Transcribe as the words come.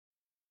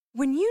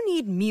When you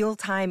need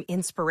mealtime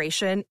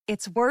inspiration,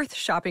 it's worth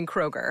shopping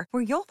Kroger,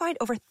 where you'll find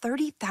over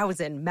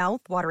 30,000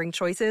 mouth-watering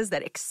choices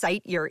that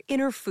excite your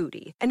inner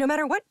foodie. And no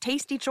matter what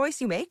tasty choice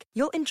you make,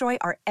 you'll enjoy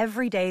our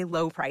everyday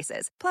low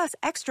prices, plus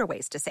extra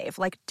ways to save,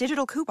 like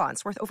digital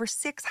coupons worth over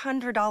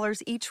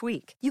 $600 each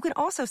week. You can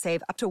also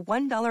save up to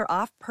 $1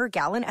 off per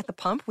gallon at the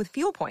pump with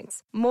fuel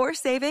points. More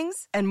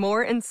savings and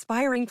more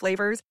inspiring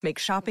flavors make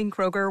shopping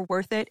Kroger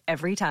worth it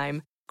every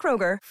time.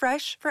 Kroger,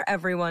 fresh for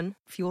everyone.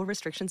 Fuel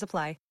restrictions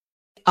apply.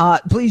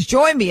 Please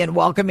join me in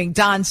welcoming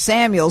Don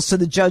Samuels to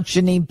the Judge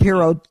Jeanine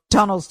Pirro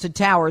Tunnels to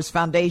Towers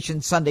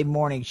Foundation Sunday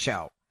morning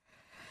show.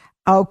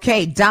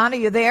 Okay, Don, are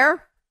you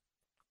there?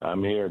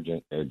 I'm here,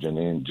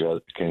 Jeanine.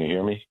 Can you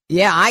hear me?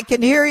 Yeah, I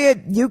can hear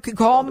you. You can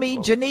call me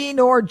Jeanine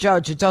or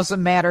Judge. It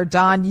doesn't matter.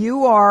 Don,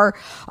 you are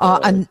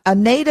a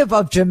native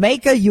of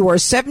Jamaica. You are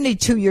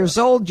 72 years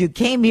old. You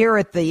came here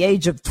at the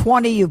age of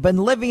 20. You've been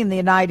living in the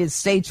United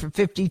States for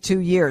 52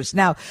 years.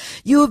 Now,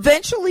 you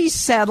eventually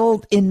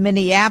settled in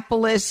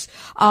Minneapolis.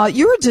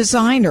 You're a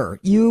designer.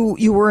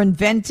 You were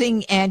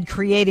inventing and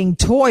creating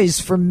toys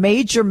for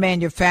major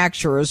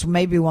manufacturers.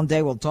 Maybe one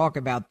day we'll talk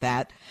about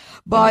that.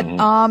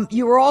 But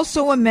you were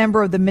also a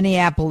member of the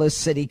Minneapolis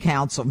City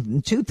Council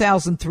from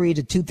 2003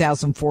 to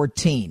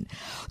 2014.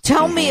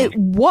 Tell me,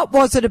 what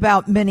was it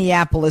about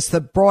Minneapolis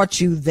that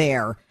brought you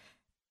there?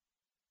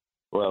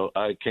 Well,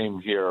 I came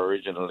here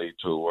originally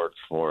to work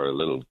for a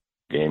little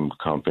game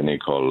company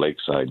called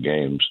Lakeside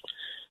Games,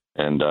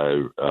 and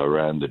I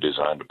ran the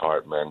design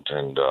department.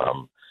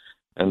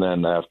 And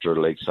then after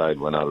Lakeside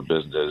went out of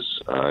business,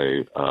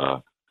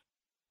 I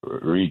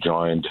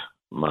rejoined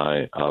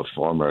my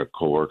former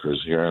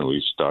coworkers here, and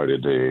we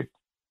started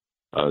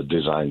a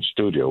design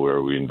studio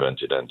where we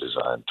invented and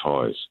designed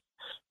toys.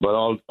 But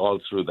all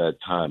through that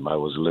time, I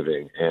was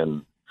living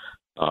in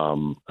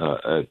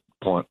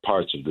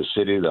parts of the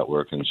city that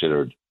were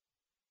considered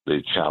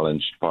the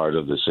challenged part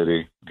of the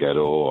city,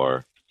 ghetto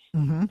or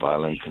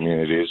violent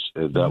communities.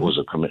 That was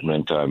a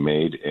commitment I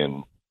made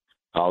in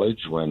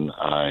college when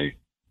I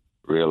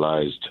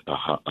realized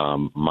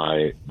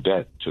my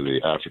debt to the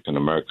African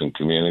American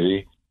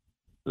community,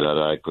 that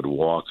I could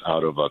walk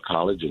out of a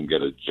college and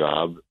get a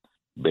job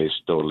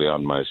based totally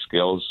on my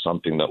skills,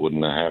 something that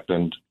wouldn't have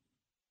happened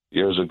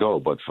years ago,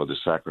 but for the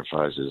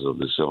sacrifices of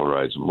the civil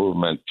rights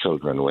movement.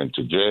 Children went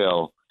to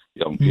jail,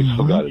 young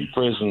people got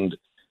imprisoned,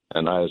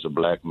 and I, as a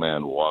black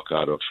man, walk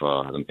out of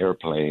an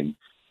airplane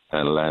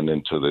and land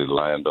into the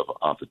land of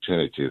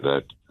opportunity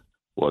that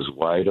was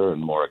wider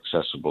and more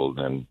accessible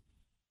than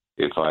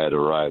if I had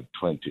arrived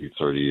 20,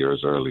 30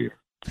 years earlier.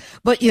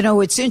 But, you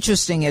know, it's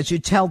interesting as you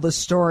tell the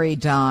story,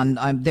 Don,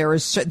 there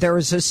is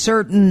a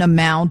certain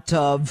amount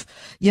of,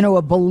 you know,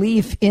 a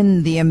belief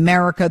in the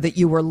America that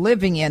you were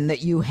living in,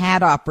 that you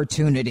had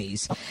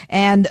opportunities.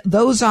 And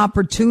those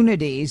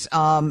opportunities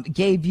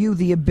gave you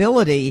the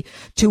ability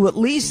to at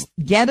least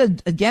get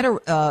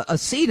a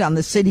seat on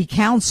the city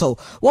council.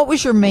 What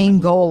was your main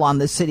goal on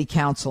the city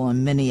council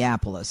in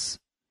Minneapolis?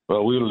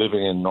 Well, we were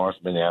living in North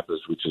Minneapolis,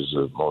 which is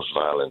the most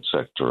violent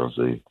sector of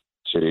the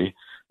city.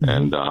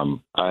 And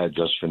I had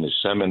just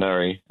finished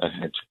seminary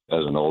as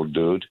an old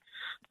dude,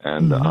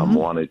 and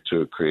wanted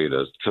to create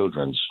a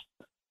children's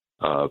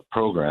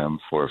program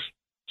for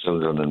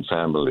children and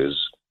families,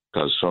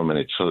 because so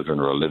many children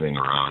were living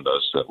around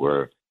us that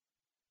were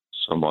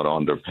somewhat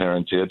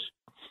underparented.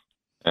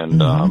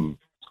 And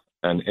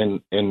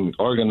in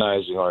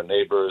organizing our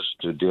neighbors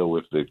to deal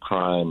with the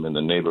crime in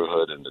the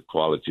neighborhood and the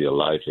quality of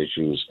life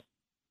issues,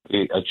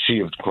 we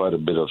achieved quite a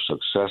bit of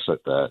success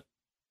at that.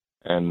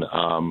 And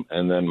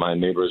then my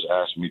neighbors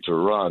asked me to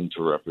run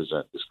to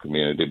represent this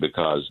community,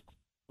 because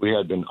we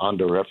had been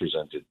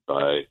underrepresented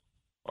by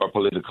our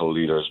political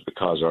leaders,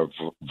 because our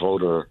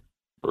voter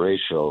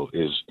ratio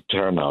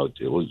turnout,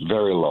 it was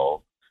very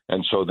low.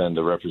 And so then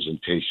the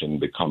representation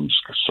becomes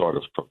sort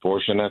of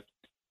proportionate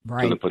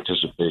to the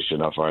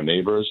participation of our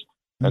neighbors.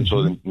 And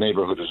so the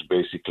neighborhood is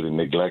basically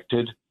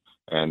neglected.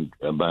 And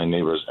my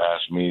neighbors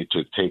asked me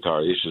to take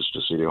our issues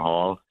to City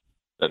Hall,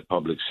 that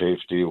public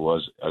safety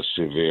was a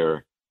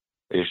severe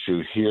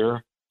issue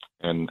here,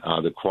 and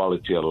the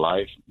quality of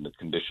life, the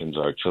conditions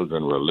our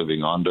children were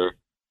living under,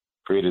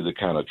 created the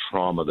kind of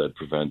trauma that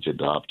prevented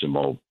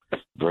optimal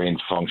brain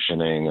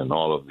functioning and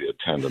all of the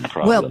attendant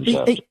problems.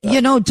 Well,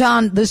 you know,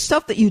 Don, the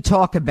stuff that you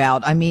talk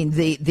about, I mean,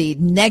 the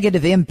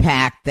negative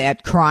impact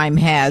that crime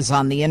has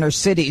on the inner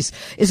cities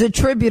is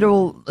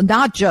attributable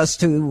not just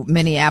to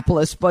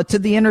Minneapolis, but to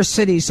the inner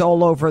cities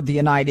all over the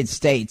United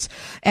States.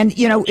 And,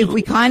 you know, if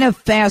we kind of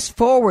fast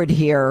forward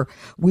here,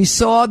 we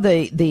saw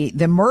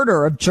the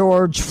murder of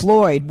George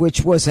Floyd,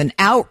 which was an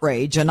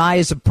outrage. And I,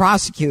 as a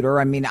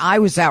prosecutor, I mean, I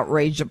was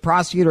outraged, a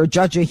prosecutor, a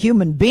judge, a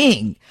human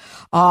being,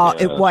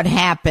 at what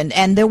happened.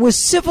 And there was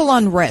civil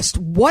unrest.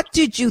 What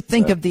did you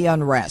think of the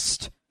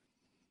unrest?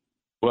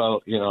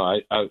 Well, you know,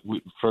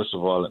 first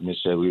of all, let me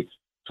say we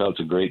felt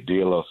a great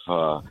deal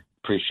of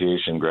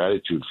appreciation,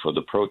 gratitude for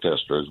the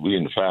protesters. We,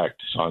 in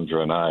fact,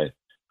 Sandra and I,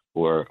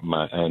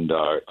 and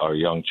our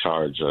young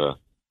charge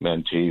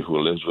mentee who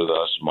lives with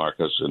us,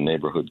 Marcus, a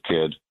neighborhood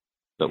kid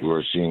that we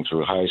were seeing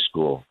through high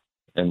school,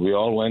 And we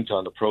all went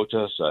on the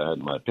protest. I had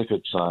my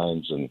picket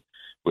signs, and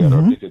we had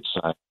our picket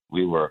signs.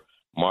 We were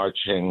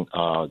marching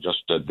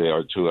just a day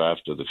or two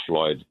after the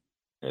Floyd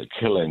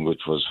killing,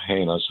 which was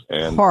heinous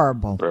and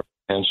horrible,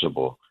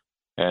 reprehensible.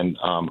 And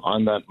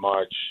on that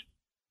march,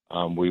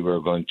 we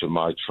were going to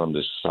march from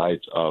the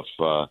site of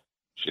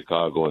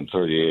Chicago and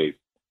 38th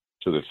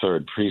to the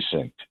 3rd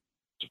Precinct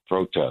to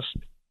protest.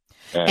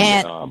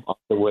 And on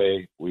the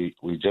way, we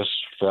just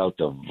felt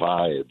a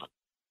vibe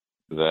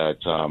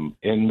that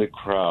in the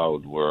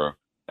crowd were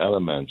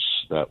elements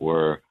that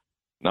were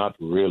not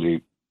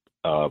really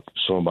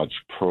so much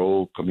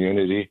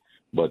pro-community,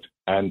 but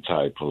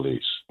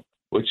anti-police,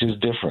 which is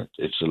different.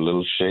 It's a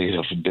little shade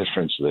of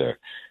difference there.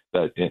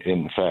 That,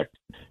 in fact,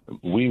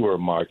 we were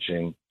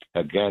marching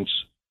against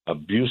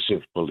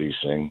abusive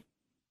policing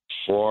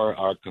for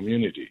our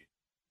community,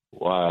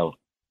 while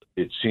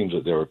it seems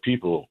that there were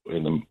people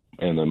in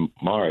the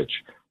march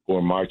who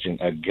were marching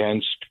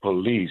against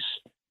police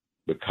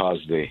because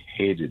they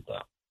hated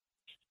them.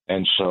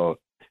 And so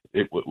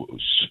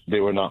they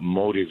were not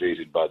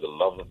motivated by the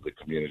love of the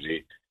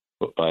community,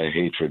 but by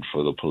hatred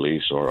for the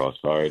police or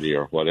authority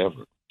or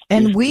whatever.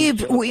 And we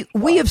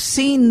have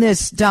seen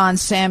this, Don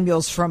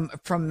Samuels from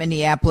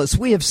Minneapolis.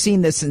 We have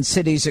seen this in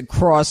cities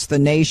across the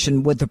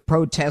nation with the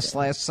protests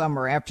last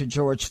summer after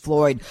George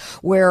Floyd,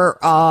 where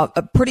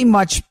pretty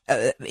much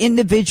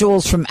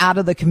individuals from out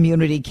of the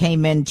community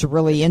came in to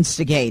really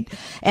instigate.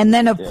 And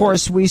then, of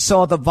course, we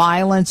saw the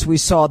violence, we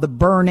saw the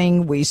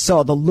burning, we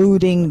saw the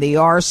looting, the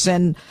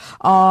arson.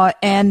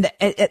 And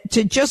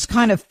to just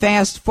kind of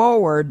fast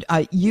forward,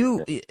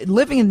 you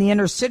living in the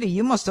inner city,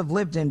 you must have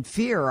lived in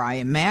fear, I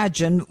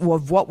imagine,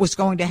 of what was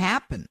going to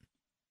happen.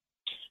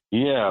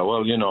 Yeah,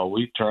 well,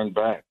 we turned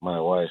back. My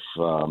wife,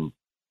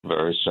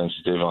 very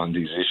sensitive on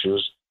these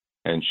issues,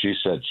 and she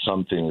said,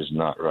 something is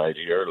not right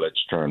here.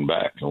 Let's turn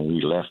back. And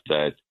we left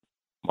that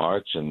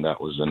march, and that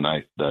was the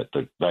night that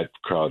that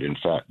crowd, in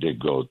fact, did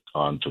go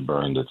on to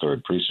burn the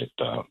 3rd Precinct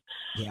down.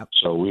 Yep.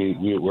 So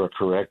we were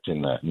correct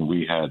in that, and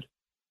we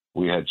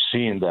had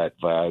seen that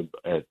vibe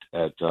at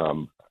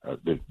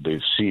the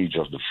siege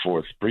of the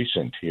 4th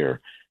Precinct here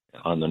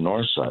on the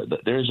north side.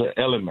 There's an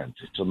element.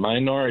 It's a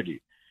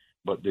minority,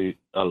 but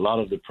a lot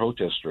of the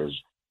protesters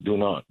do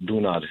not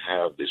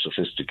have the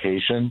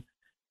sophistication,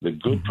 the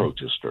good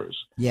protesters,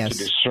 to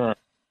discern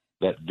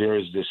that there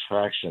is this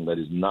faction that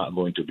is not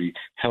going to be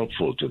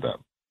helpful to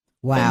them.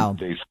 Wow. And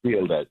they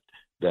feel that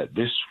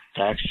this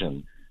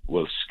faction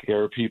will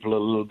scare people a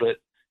little bit,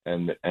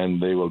 and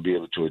they will be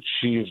able to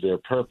achieve their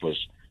purpose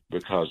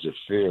because of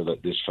fear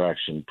that this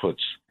faction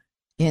puts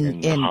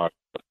in the heart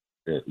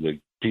of the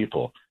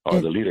people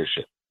or the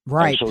leadership.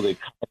 Right. And so they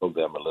coddled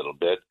them a little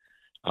bit.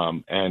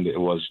 And it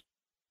was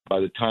by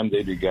the time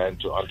they began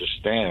to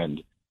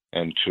understand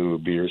and to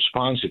be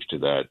responsive to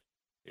that,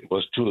 it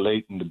was too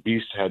late, and the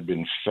beast had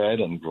been fed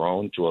and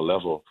grown to a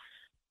level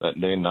that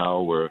they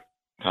now were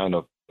kind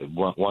of,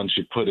 once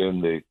you put in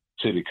the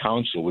city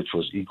council, which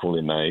was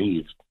equally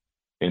naive,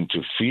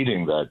 into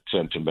feeding that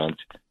sentiment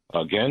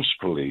against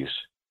police,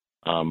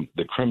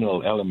 the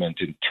criminal element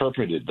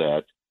interpreted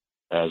that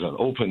as an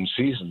open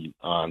season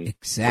on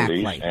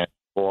police and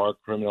for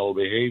criminal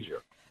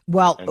behavior.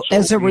 Well, so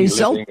as a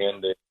result,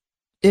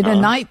 in a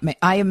nightmare.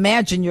 I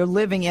imagine you're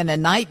living in a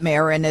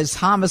nightmare, and as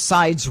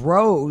homicides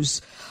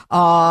rose,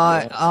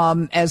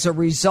 as a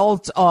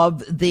result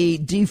of the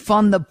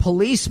defund the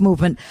police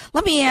movement.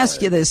 Let me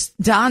ask you this,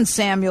 Don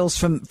Samuels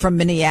from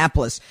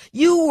Minneapolis.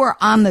 You were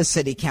on the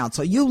city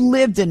council. You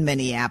lived in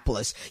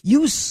Minneapolis.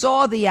 You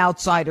saw the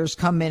outsiders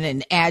come in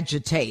and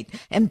agitate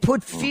and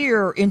put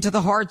fear into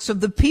the hearts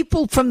of the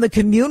people from the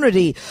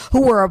community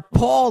who were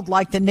appalled,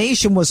 like the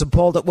nation was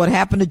appalled at what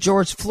happened to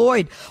George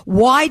Floyd.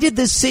 Why did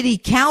the city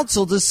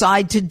council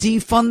decide to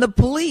defund the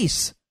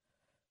police?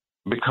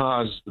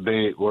 Because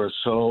they were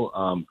so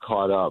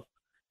caught up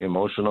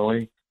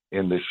emotionally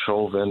in the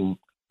Chauvin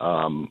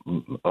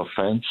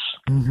offense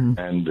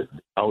and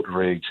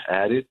outrage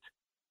at it,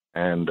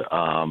 and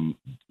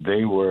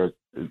they were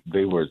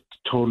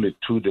totally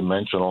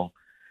two-dimensional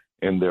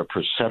in their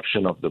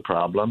perception of the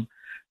problem,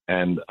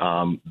 and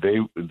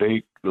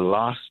they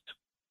lost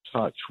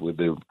touch with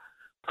the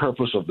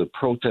purpose of the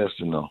protest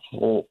in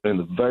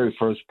the very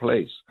first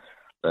place.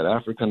 That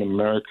African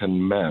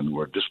American men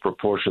were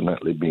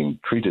disproportionately being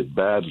treated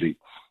badly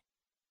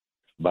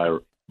by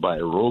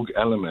rogue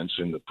elements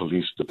in the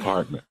police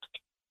department,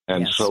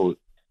 and so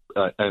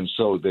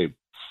they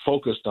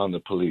focused on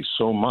the police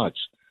so much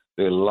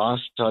they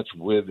lost touch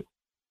with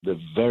the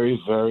very,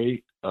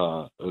 very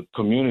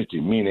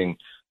community, meaning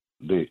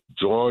the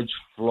George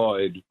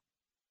Floyd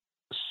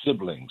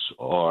siblings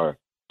or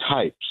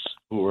types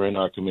who were in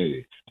our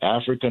community,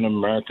 African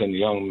American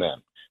young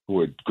men who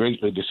were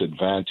greatly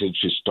disadvantaged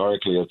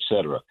historically,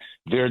 etc.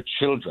 Their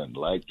children,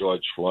 like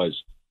George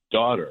Floyd's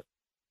daughter,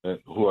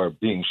 who are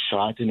being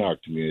shot in our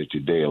community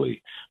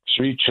daily.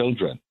 3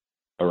 children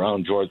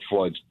around George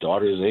Floyd's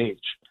daughter's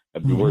age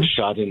were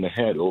shot in the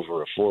head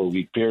over a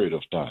 4-week period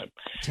of time.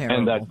 Terrible.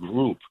 And that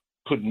group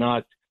could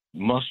not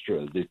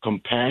muster the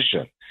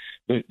compassion.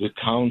 The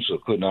council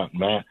could not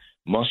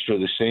muster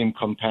the same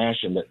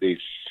compassion that they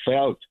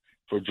felt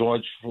for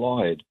George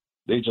Floyd.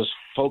 They just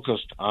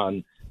focused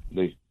on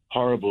the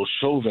horrible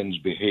Chauvin's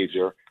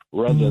behavior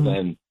rather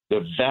than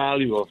the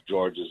value of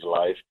George's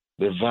life,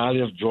 the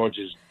value of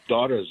George's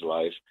daughter's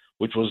life,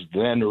 which was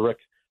then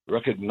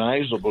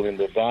recognizable in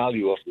the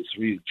value of the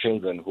 3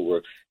 children who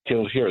were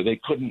killed here. They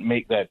couldn't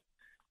make that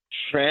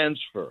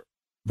transfer.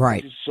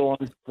 Right. It's so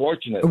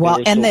unfortunate. Well,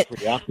 and that,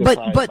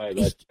 but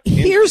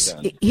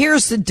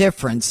here's the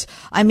difference.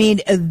 I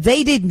mean,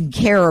 they didn't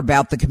care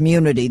about the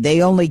community.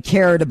 They only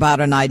cared about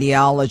an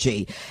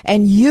ideology.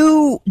 And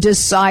you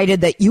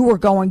decided that you were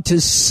going to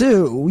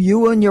sue,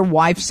 you and your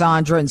wife,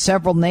 Sandra, and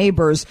several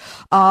neighbors,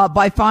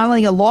 by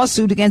filing a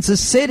lawsuit against the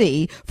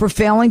city for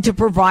failing to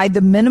provide the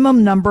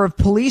minimum number of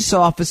police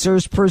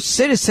officers per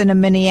citizen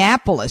in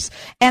Minneapolis.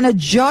 And a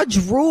judge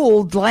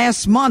ruled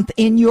last month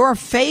in your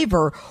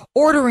favor,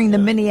 ordering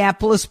the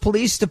Minneapolis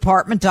Police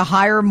Department to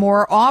hire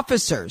more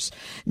officers.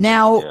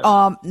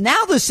 Now,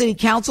 now the city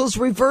council has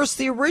reversed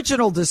the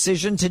original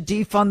decision to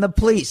defund the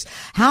police.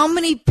 How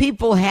many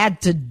people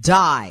had to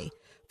die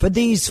for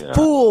these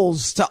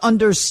fools to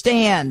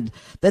understand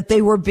that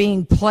they were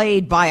being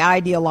played by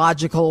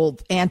ideological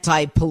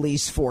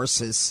anti-police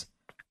forces?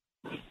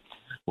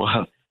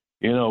 Well,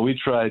 we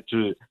try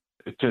to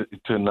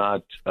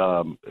not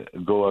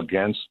go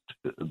against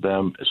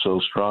them so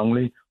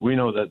strongly. We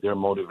know that their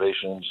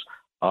motivations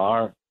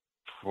are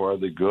for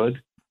the good,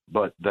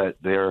 but that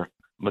their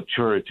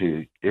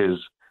maturity is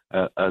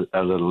at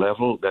a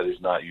level that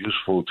is not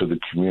useful to the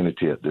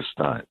community at this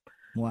time.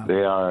 Wow.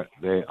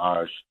 They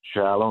are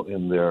shallow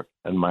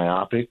and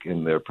myopic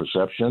in their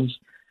perceptions,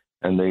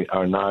 and they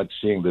are not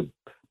seeing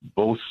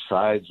both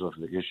sides of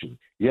the issue.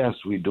 Yes,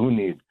 we do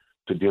need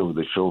to deal with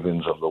the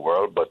Chauvins of the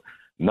world, but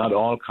not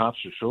all cops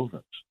are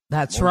Chauvins.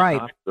 That's Most right.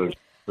 Cops are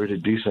pretty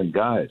decent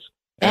guys.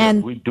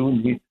 And we do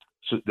need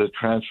the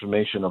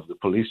transformation of the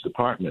police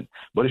department.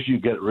 But if you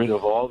get rid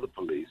of all the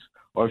police,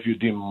 or if you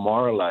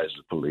demoralize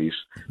the police,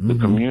 the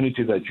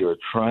community that you're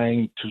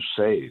trying to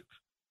save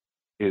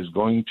is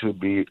going to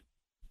be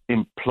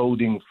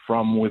imploding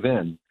from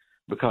within,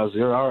 because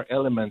there are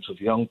elements of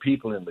young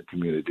people in the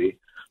community,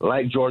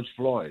 like George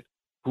Floyd,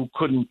 who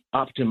couldn't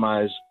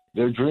optimize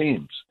their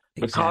dreams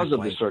because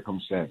of the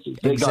circumstances.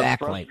 They got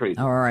frustrated.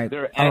 All right.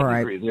 They're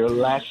angry. They're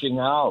lashing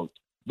out.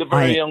 The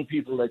very young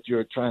people that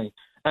you're trying,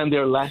 and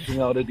they're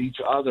lashing out at each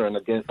other and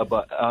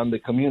on the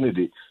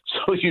community.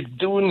 So you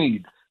do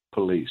need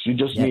police. You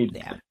just need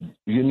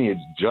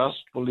just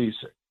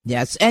policing.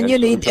 Yes, and you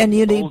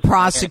need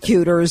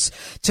prosecutors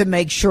to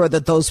make sure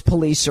that those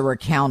police are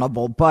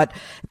accountable. But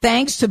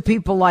thanks to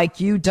people like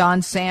you,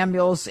 Don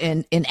Samuels,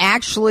 in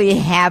actually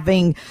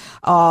having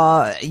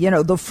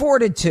the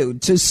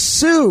fortitude to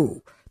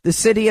sue the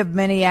city of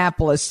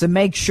Minneapolis to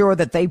make sure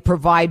that they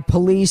provide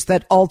police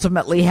that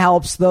ultimately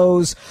helps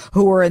those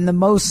who are in the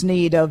most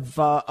need of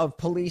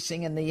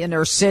policing in the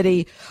inner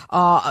city.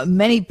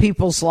 Many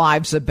people's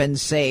lives have been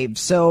saved.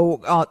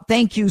 So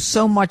thank you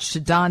so much to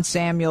Don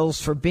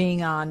Samuels for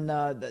being on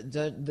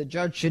the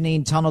Judge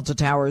Jeanine Tunnel to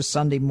Towers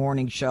Sunday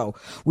morning show.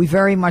 We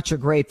very much are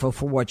grateful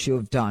for what you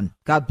have done.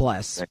 God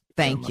bless.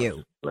 Thank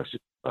you. Bless you.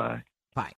 Bye.